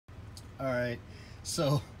All right,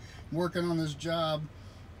 so I'm working on this job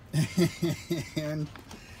and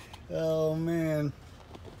oh man,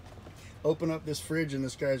 open up this fridge in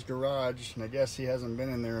this guy's garage, and I guess he hasn't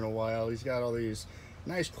been in there in a while. He's got all these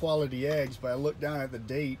nice quality eggs, but I looked down at the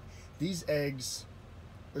date. These eggs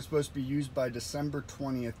are supposed to be used by December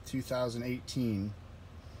 20th, 2018.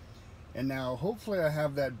 And now hopefully I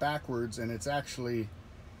have that backwards and it's actually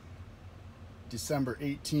December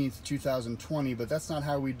 18th, 2020, but that's not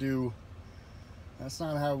how we do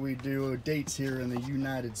dates here in the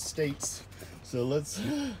United States. So let's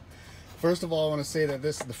first of all, I want to say that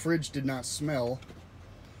the fridge did not smell,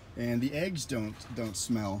 and the eggs don't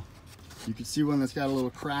smell. You can see one that's got a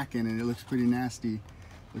little crack in it. It looks pretty nasty.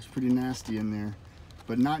 Looks pretty nasty in there,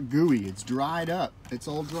 but not gooey. It's dried up. It's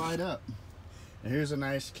all dried up. And here's a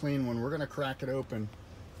nice clean one. We're gonna crack it open.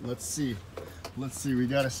 Let's see. We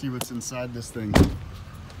gotta see what's inside this thing.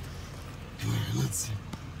 Let's see.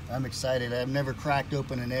 I'm excited. I've never cracked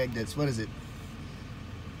open an egg that's, what is it,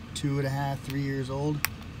 2.5, 3 years old.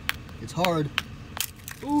 It's hard.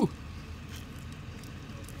 Ooh.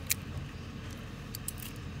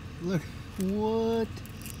 Look, what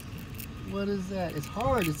is that? It's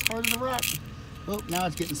hard. It's hard as a rock. Oh, now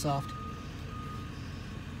it's getting soft.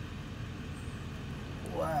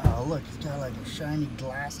 Wow, look, it's got like a shiny,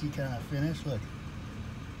 glassy kind of finish. Look,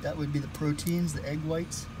 that would be the proteins, the egg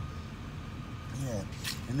whites. Yeah,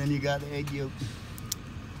 and then you got the egg yolk.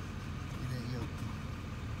 Look at that yolk.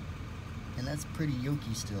 And that's pretty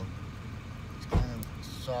yolky still. It's kind of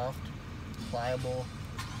soft, pliable,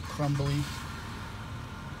 crumbly.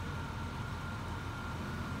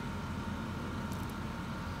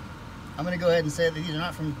 I'm going to go ahead and say that these are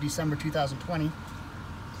not from December 2020.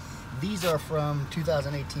 These are from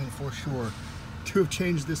 2018 for sure, to have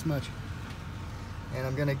changed this much. And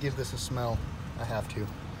I'm going to give this a smell. I have to.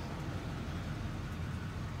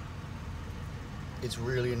 It's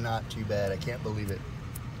really not too bad. I can't believe it.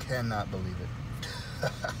 Cannot believe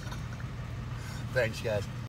it. Thanks, guys.